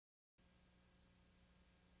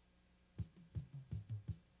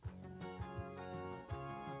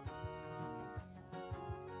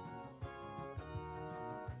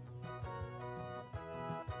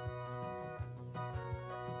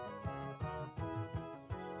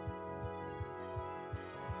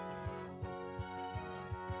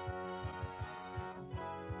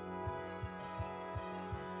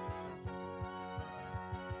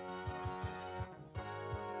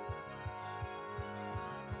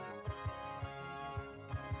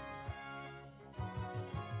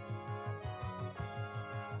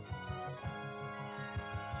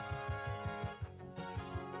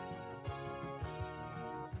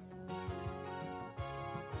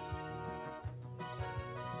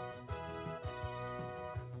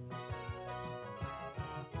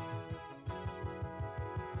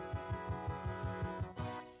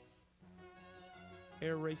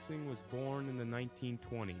Air racing was born in the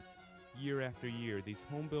 1920s. Year after year, these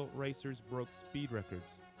home-built racers broke speed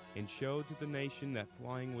records and showed to the nation that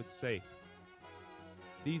flying was safe.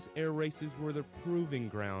 These air races were the proving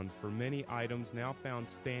grounds for many items now found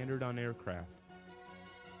standard on aircraft.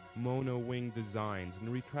 Mono-wing designs and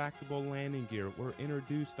retractable landing gear were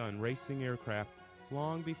introduced on racing aircraft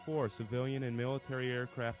long before civilian and military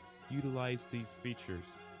aircraft utilized these features.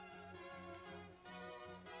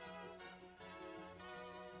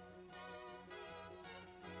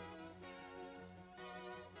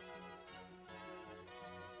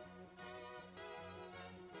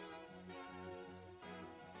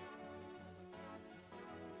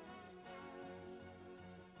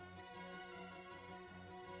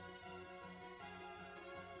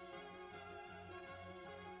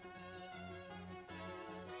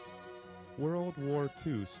 World War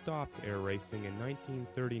II stopped air racing in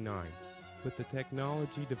 1939, but the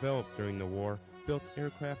technology developed during the war built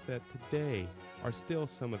aircraft that today are still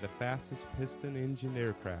some of the fastest piston-engined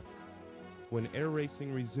aircraft. When air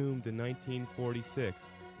racing resumed in 1946,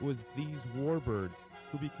 it was these warbirds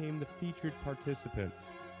who became the featured participants.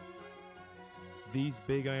 These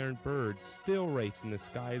big iron birds still race in the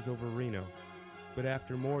skies over Reno, but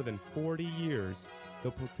after more than 40 years, the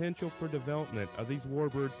potential for development of these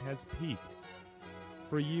warbirds has peaked.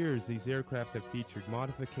 For years, these aircraft have featured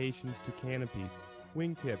modifications to canopies,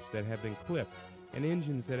 wingtips that have been clipped, and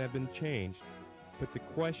engines that have been changed. But the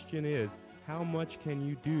question is, how much can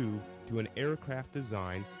you do to an aircraft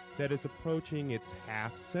design that is approaching its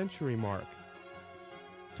half-century mark?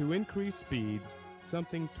 To increase speeds,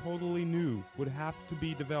 something totally new would have to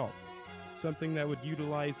be developed, something that would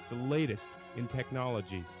utilize the latest in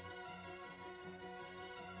technology.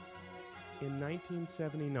 In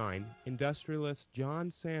 1979, industrialist John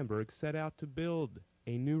Sandberg set out to build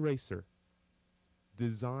a new racer.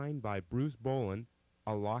 Designed by Bruce Boland,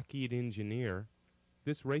 a Lockheed engineer,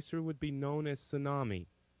 this racer would be known as Tsunami.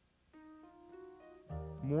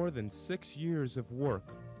 More than 6 years of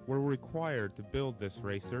work were required to build this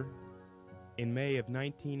racer. In May of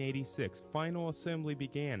 1986, final assembly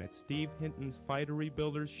began at Steve Hinton's fighter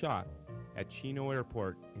rebuilder's shop at Chino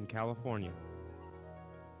Airport in California.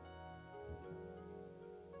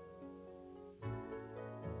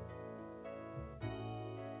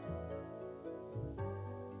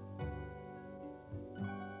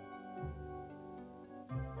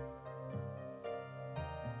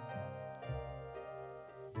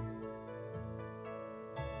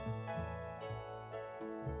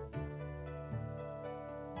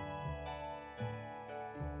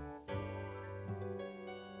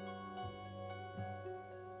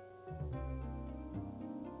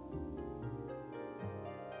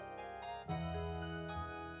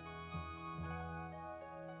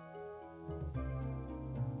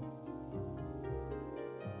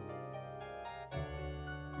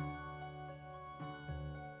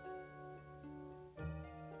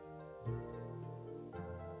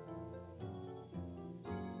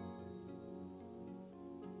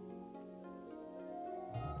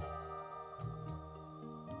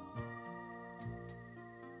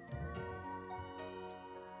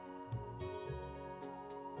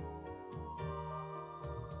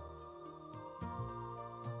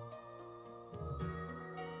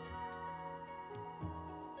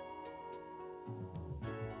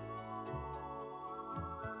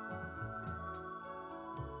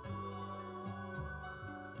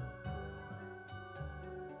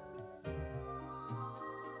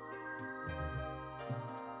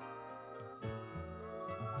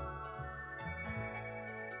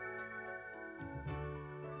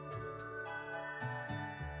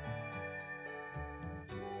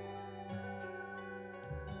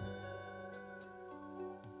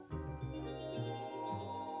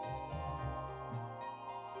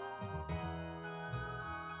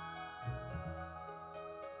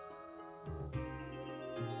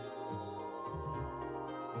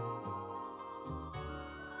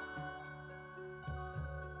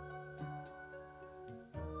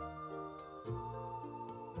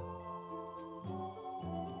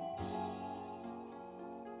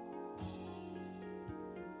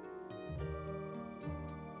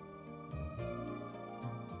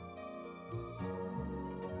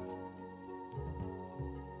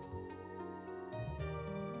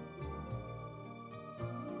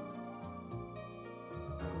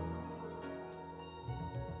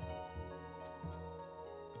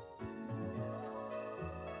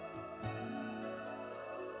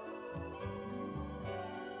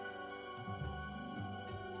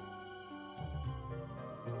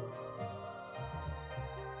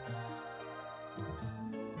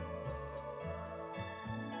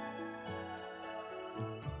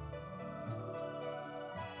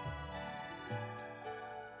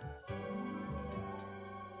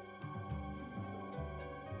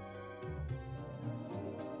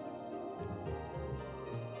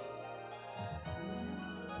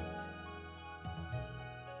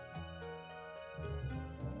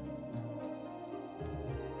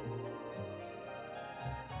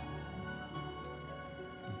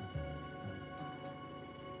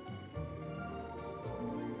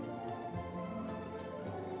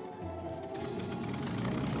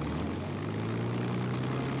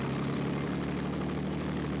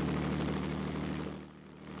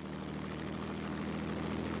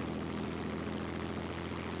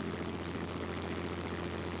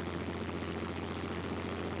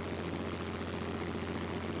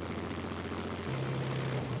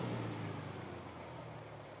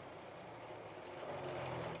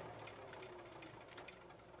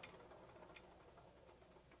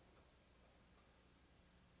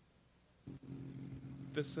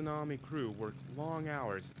 the Tsunami crew worked long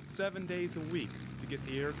hours, 7 days a week, to get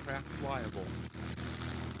the aircraft flyable.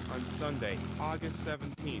 On Sunday, August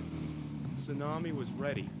 17th, Tsunami was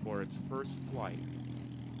ready for its first flight.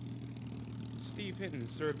 Steve Hinton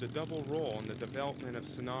served a double role in the development of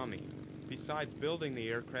Tsunami. Besides building the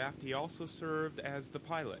aircraft, he also served as the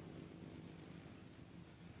pilot.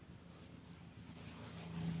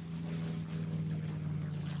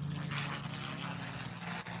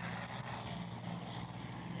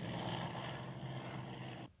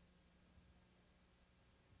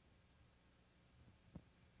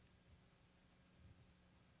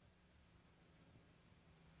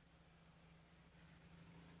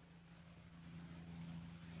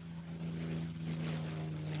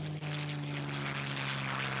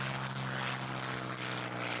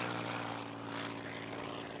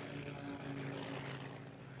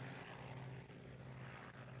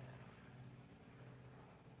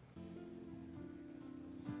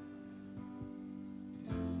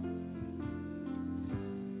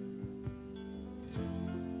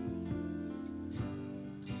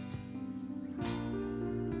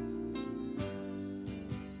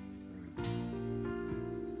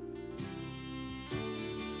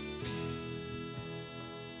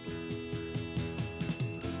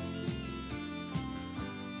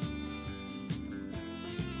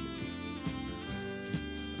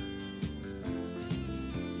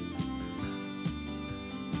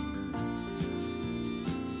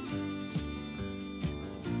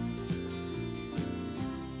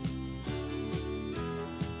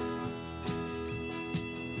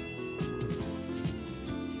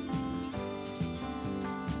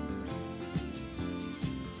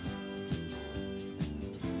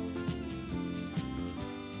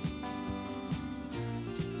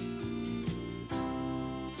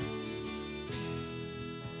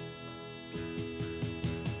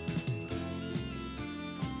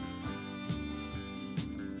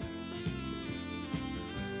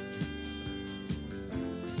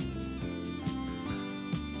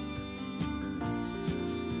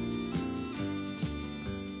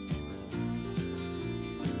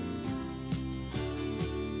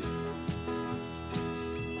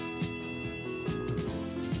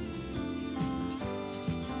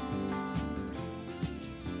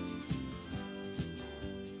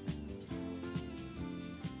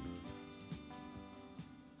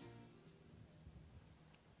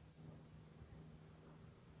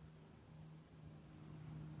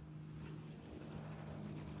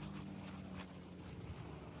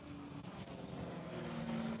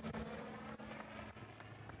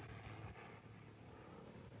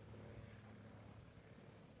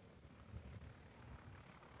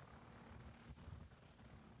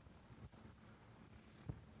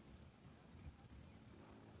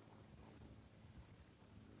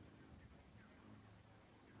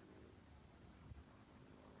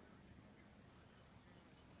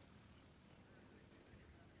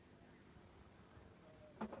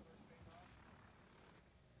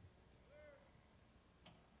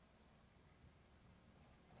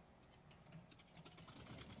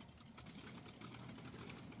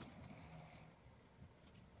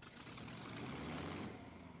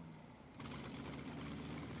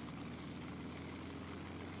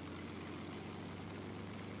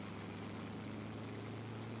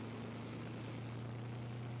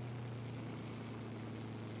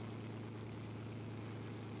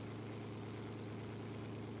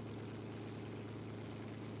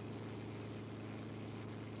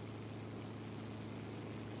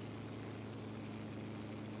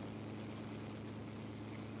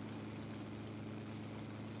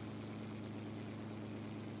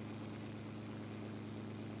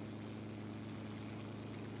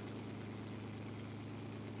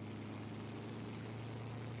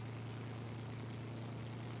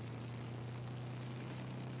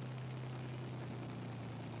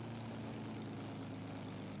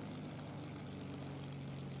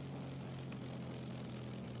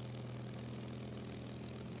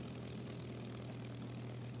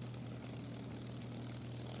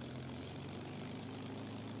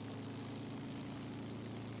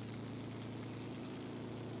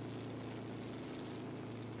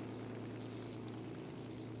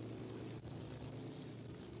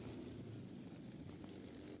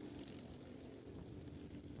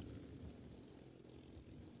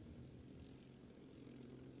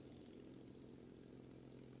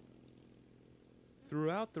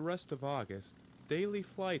 Throughout the rest of August, daily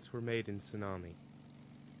flights were made in Tsunami.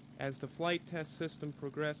 As the flight test system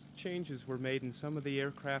progressed, changes were made in some of the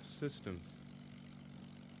aircraft's systems.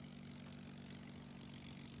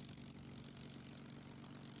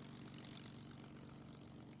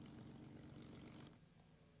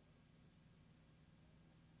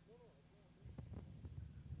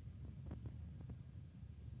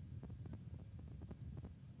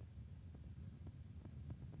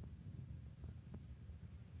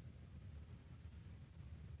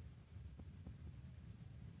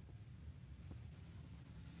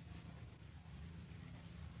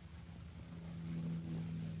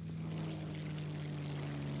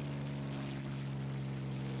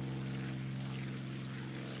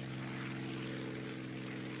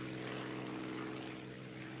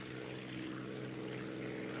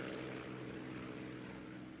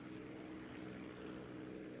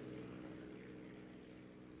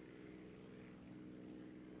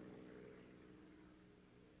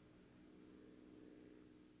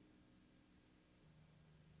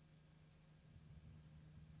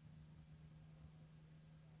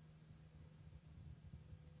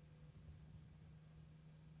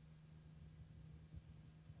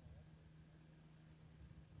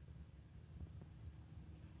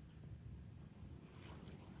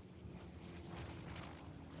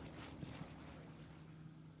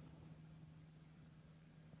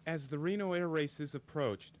 As the Reno Air Races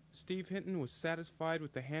approached, Steve Hinton was satisfied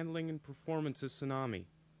with the handling and performance of Tsunami.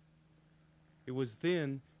 It was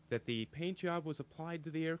then that the paint job was applied to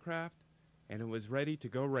the aircraft, and it was ready to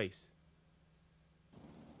go race.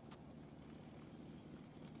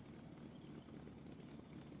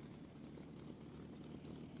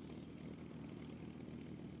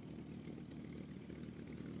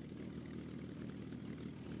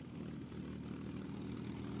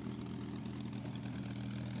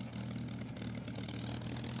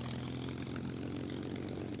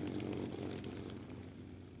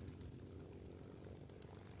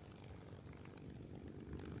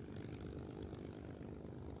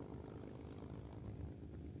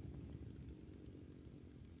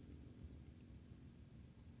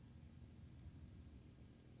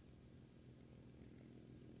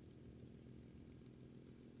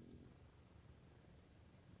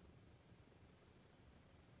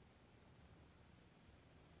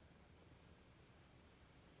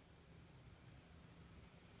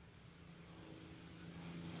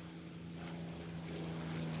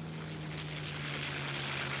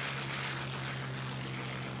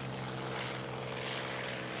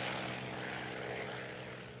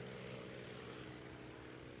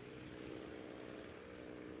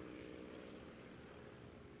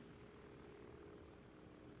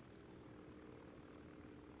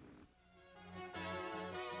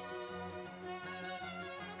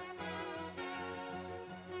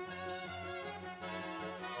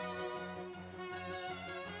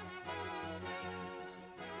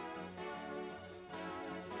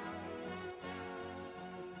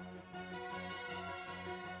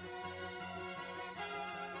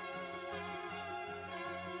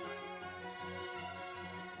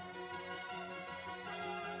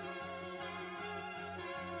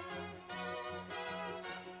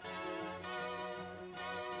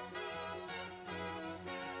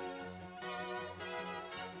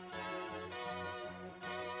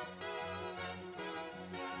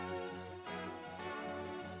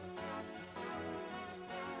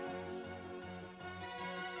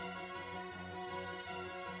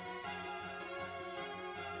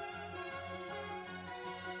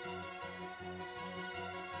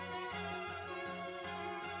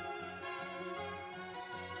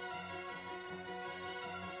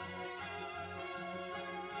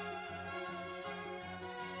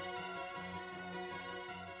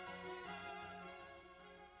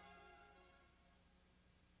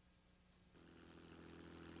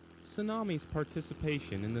 Tsunami's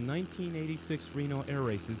participation in the 1986 Reno Air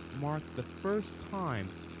Races marked the first time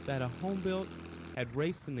that a Homebuilt had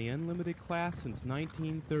raced in the unlimited class since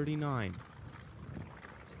 1939.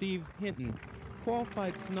 Steve Hinton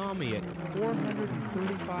qualified Tsunami at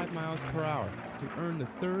 435 miles per hour to earn the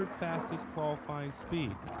third fastest qualifying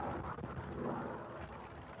speed.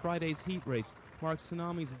 Friday's heat race marked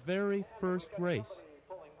Tsunami's very first race.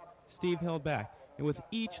 Steve held back, and with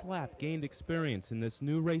each lap gained experience in this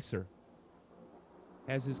new racer.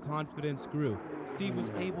 As his confidence grew, Steve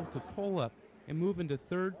was able to pull up and move into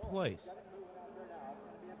third place.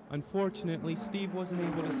 Unfortunately, Steve wasn't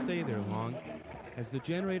able to stay there long, as the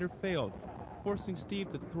generator failed, forcing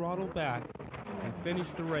Steve to throttle back and finish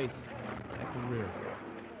the race at the rear.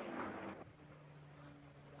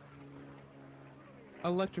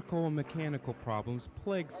 Electrical and mechanical problems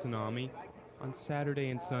plagued Tsunami on Saturday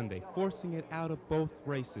and Sunday, forcing it out of both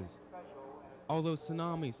races. Although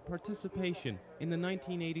Tsunami's participation in the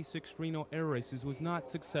 1986 Reno Air Races was not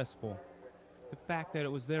successful, the fact that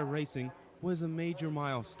it was there racing was a major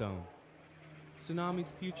milestone.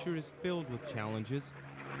 Tsunami's future is filled with challenges.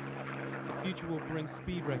 The future will bring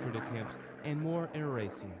speed record attempts and more air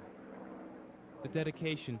racing. The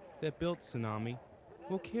dedication that built Tsunami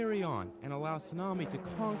will carry on and allow Tsunami to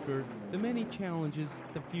conquer the many challenges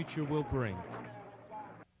the future will bring.